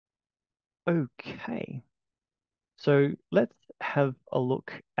Okay, so let's have a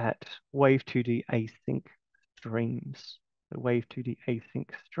look at Wave2D async streams. The Wave2D async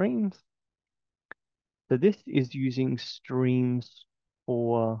streams. So this is using streams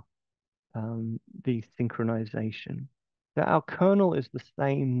for the synchronization. So our kernel is the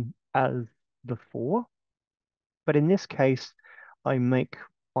same as before, but in this case, I make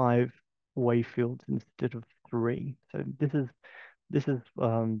 5 wavefields instead of 3. So this is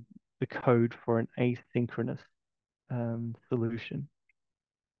the code for an asynchronous solution.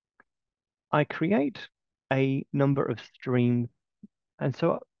 I create a number of streams, and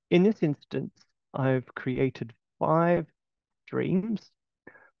so in this instance, I've created 5 streams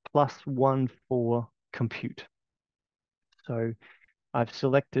plus one for compute. So I've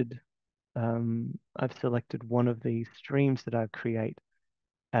selected one of these streams that I create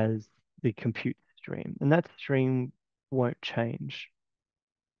as the compute stream, and that stream won't change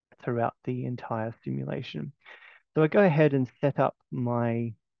throughout the entire simulation. So I go ahead and set up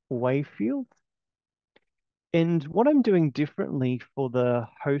my wave fields. And what I'm doing differently for the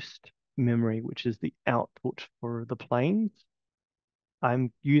host memory, which is the output for the planes,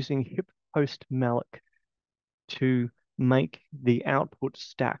 I'm using hipHostMalloc to make the output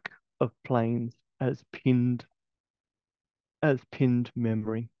stack of planes as pinned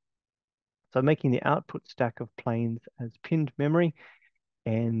memory. So I'm making the output stack of planes as pinned memory,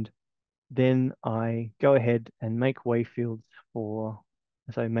 and then I go ahead and make wave fields so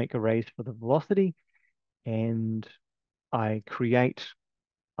I make arrays for the velocity, and I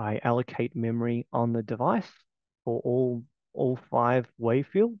allocate memory on the device for all 5 wave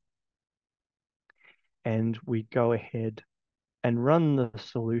fields, and we go ahead and run the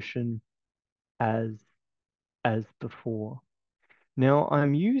solution as before. Now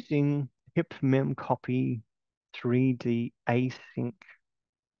I'm using hipMemcpy 3D async.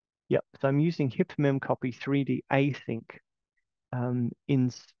 Yep, so I'm using hipMemcpy 3D async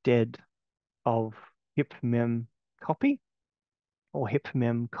instead of hipMemcpy or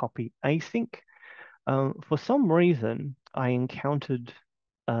hipMemcpyAsync. For some reason, I encountered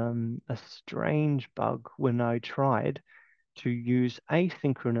a strange bug when I tried to use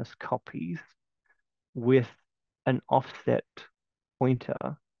asynchronous copies with an offset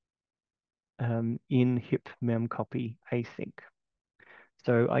pointer in hipMemcpyAsync.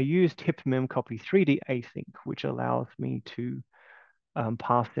 So I used hipMemcpy 3D async, which allows me to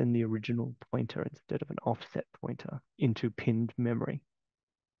pass in the original pointer instead of an offset pointer into pinned memory.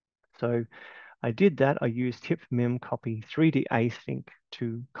 So I did that. I used hipMemcpy 3D async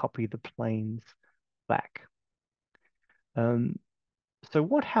to copy the planes back. So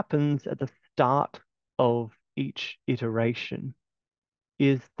what happens at the start of each iteration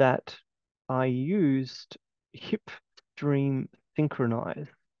is that I used hipstream synchronize.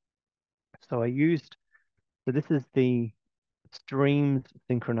 So this is the streams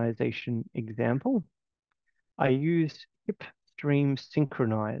synchronization example. I used hipstream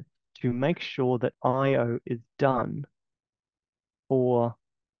synchronize to make sure that I/O is done for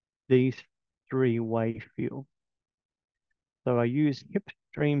these 3 wave fields. So I use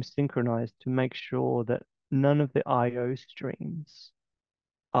hipstream synchronize to make sure that none of the I/O streams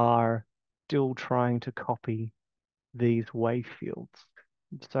are still trying to copy these wave fields.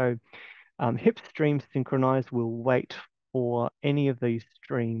 So hipstream synchronize will wait for any of these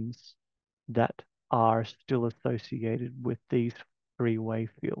streams that are still associated with these 3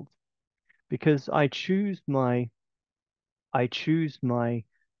 wave fields, because I choose my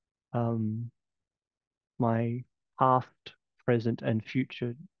past, present, and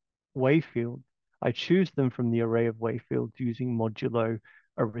future wave fields. I choose them from the array of wave fields using modulo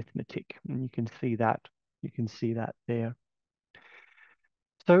arithmetic, and you can see that there.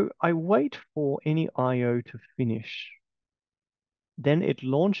 So I wait for any I/O to finish. Then it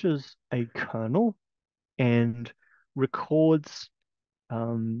launches a kernel and records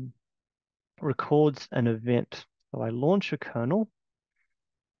um, records an event. So I launch a kernel,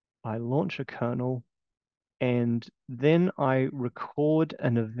 and then I record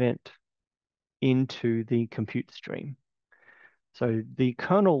an event into the compute stream. So the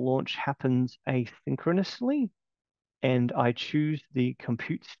kernel launch happens asynchronously, and I choose the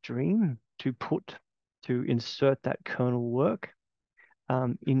compute stream to insert that kernel work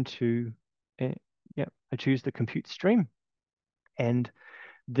into, yeah, I choose the compute stream, and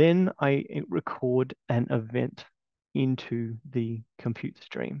then I record an event into the compute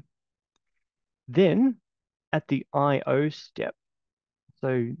stream. Then at the I/O step,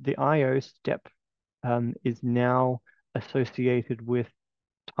 so the I/O step is now associated with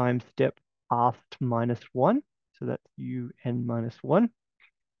time step past -1. So that's UN -1.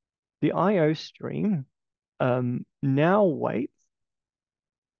 the IO stream now waits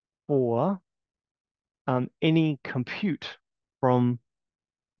for any compute from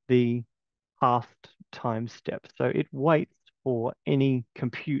the past time step. So it waits for any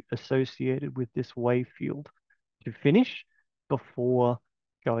compute associated with this wave field to finish before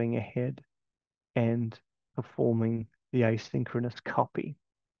going ahead and performing the asynchronous copy.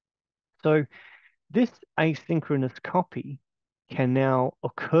 So this asynchronous copy can now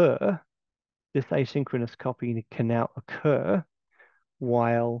occur, this asynchronous copy can now occur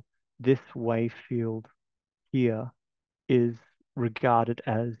while this wave field here is regarded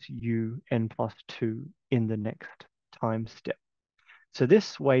as UN+2 in the next time step. So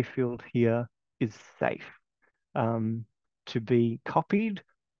this wave field here is safe to be copied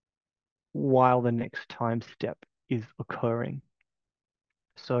while the next time step is occurring.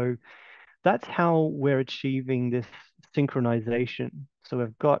 So that's how we're achieving this synchronization. So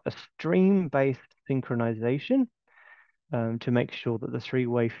we've got a stream-based synchronization to make sure that the three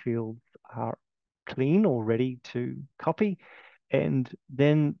wave fields are clean or ready to copy. And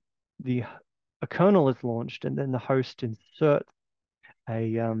then a kernel is launched, and then the host inserts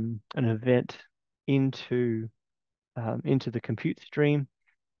an event into the compute stream,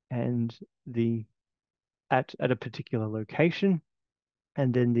 and at a particular location,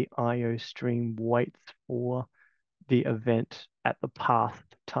 and then the IO stream waits for the event at the past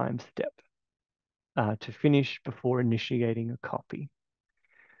time step to finish before initiating a copy.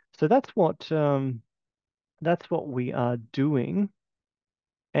 So that's what we are doing.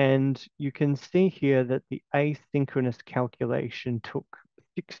 And you can see here that the asynchronous calculation took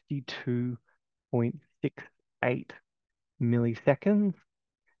 62.68 milliseconds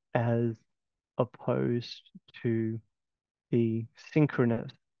as opposed to the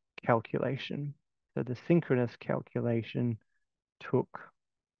synchronous calculation. So the synchronous calculation took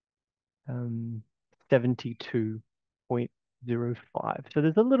 72.05. So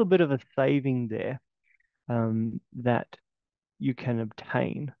there's a little bit of a saving there that you can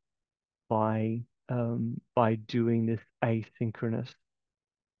obtain by doing this asynchronous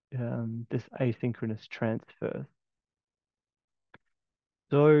transfer.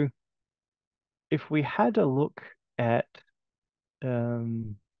 So if we had a look at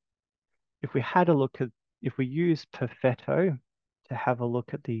if we use Perfetto to have a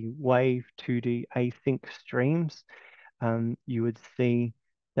look at the Wave 2D async streams, you would see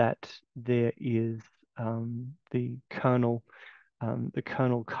that there is the kernel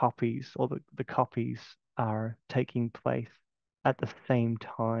copies, or the copies are taking place at the same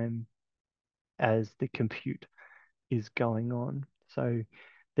time as the compute is going on. So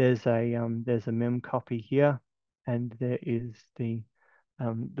there's a mem copy here, and there is the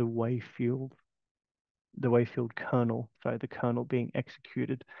wave field kernel, so the kernel being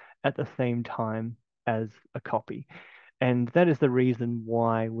executed at the same time as a copy. And that is the reason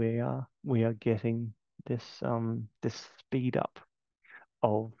why we are getting this speed up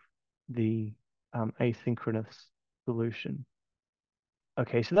of the asynchronous solution.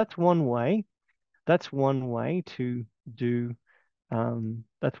 Okay, so that's one way. That's one way to do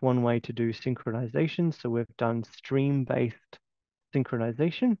synchronization. So we've done stream-based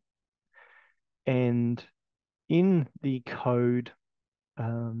synchronization, and in the code,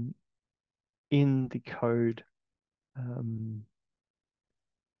 um,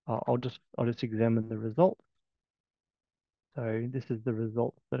 I'll just examine the results. So this is the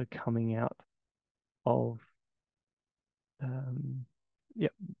results that are coming out of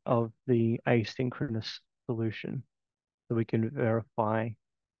the asynchronous solution. So we can verify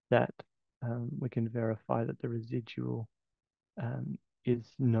that the residual is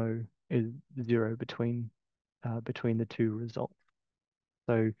zero between the two results.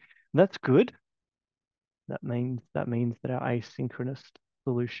 So that's good. That means that our asynchronous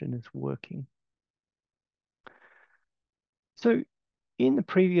solution is working. So in the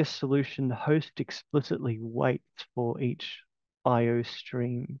previous solution, the host explicitly waits for each IO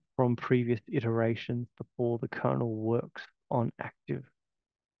stream from previous iterations before the kernel works on active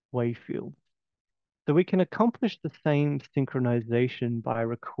wave fields. So we can accomplish the same synchronization by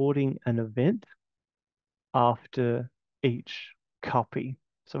recording an event after each copy.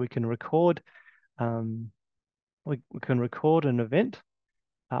 So we can record we can record an event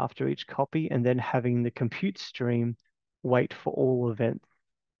after each copy, and then having the compute stream wait for all events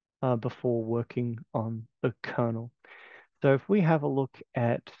before working on the kernel. So if we have a look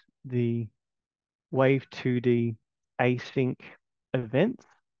at the Wave 2D async events,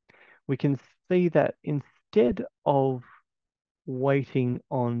 we can see that instead of waiting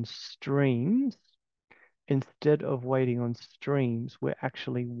on streams instead of waiting on streams, we're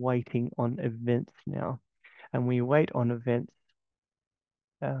actually waiting on events now. And we wait on events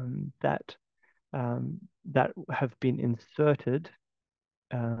that that have been inserted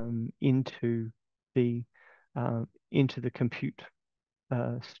the into the compute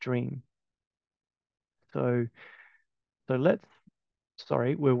stream. So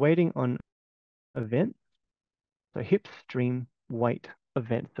we're waiting on events. So hip stream wait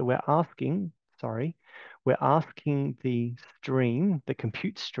event. So we're asking the stream, the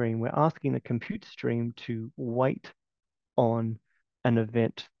compute stream, we're asking the compute stream to wait on an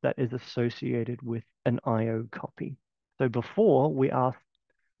event that is associated with an IO copy. So before we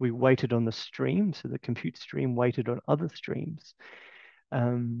waited on the stream, so the compute stream waited on other streams,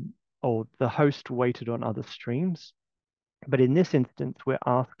 or the host waited on other streams. But in this instance, we're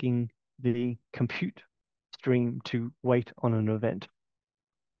asking the compute stream to wait on an event.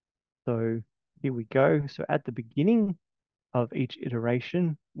 So here we go. So at the beginning of each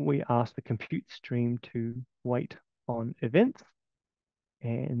iteration, we ask the compute stream to wait on events.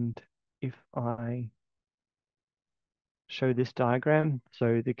 And if I show this diagram,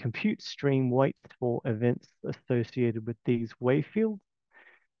 so the compute stream waits for events associated with these wave fields.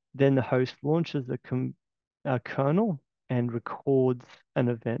 Then the host launches a kernel and records an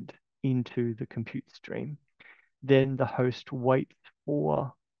event into the compute stream. Then the host waits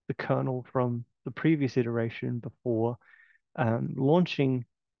for the kernel from the previous iteration launching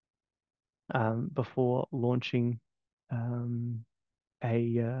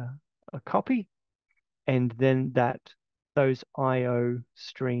a copy, and then those IO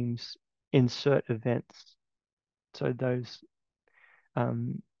streams insert events. So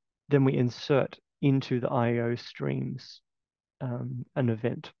then we insert into the IO streams an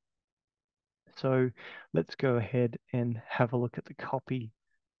event. So let's go ahead and have a look at the copy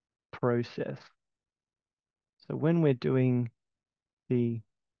process. So when we're doing the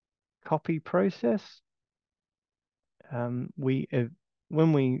copy process, when we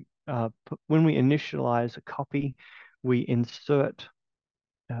initialize a copy, we insert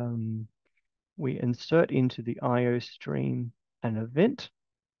into the IO stream an event,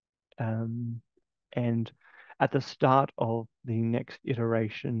 and at the start of the next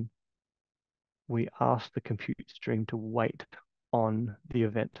iteration, we ask the compute stream to wait on the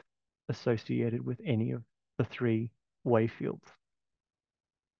event associated with any of the three wave fields.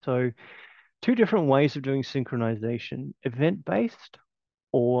 So two different ways of doing synchronization: event-based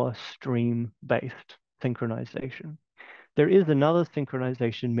or stream-based synchronization. There is another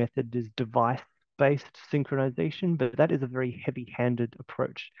synchronization method, is device-based synchronization, but that is a very heavy-handed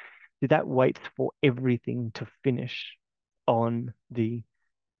approach. That waits for everything to finish on the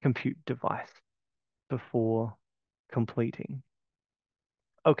compute device before completing.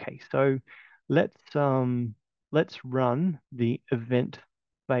 Okay, so let's run the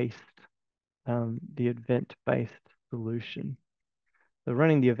event-based solution. So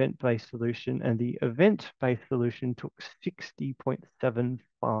running the event-based solution, and the event-based solution took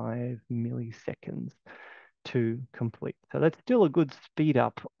 60.75 milliseconds to complete. So that's still a good speed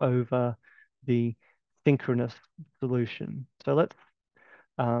up over the synchronous solution. So let's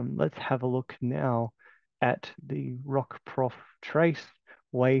have a look now at the rockprof trace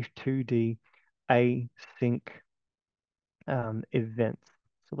wave2d async events.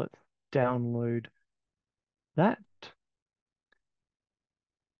 So let's download that.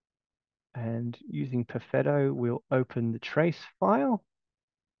 And using Perfetto, we'll open the trace file.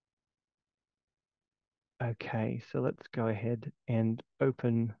 Okay, so let's go ahead and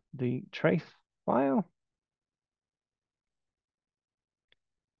open the trace file.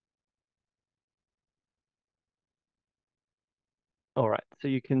 All right, so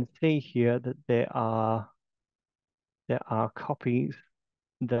you can see here that there are copies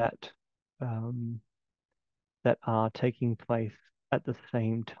that that are taking place at the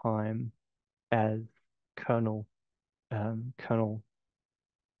same time as kernels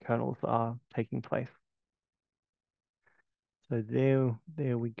are taking place. So there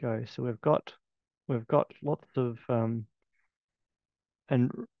we go. So we've got lots of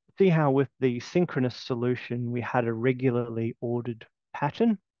and see how with the synchronous solution we had a regularly ordered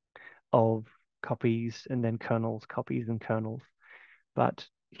pattern of copies and then kernels, copies and kernels. But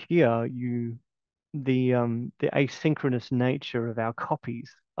here the asynchronous nature of our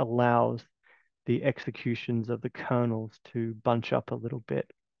copies allows the executions of the kernels to bunch up a little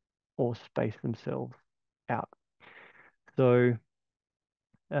bit or space themselves out. So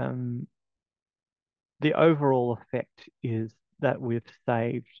the overall effect is that we've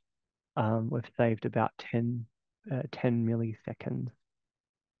saved about 10 milliseconds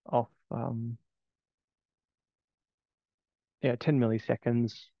off yeah, 10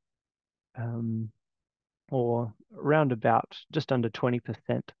 milliseconds, or around about just under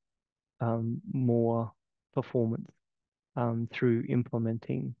 20% more performance through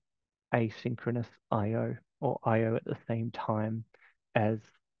implementing asynchronous I/O, or I/O at the same time as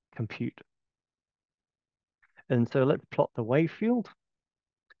compute. And so let's plot the wave field.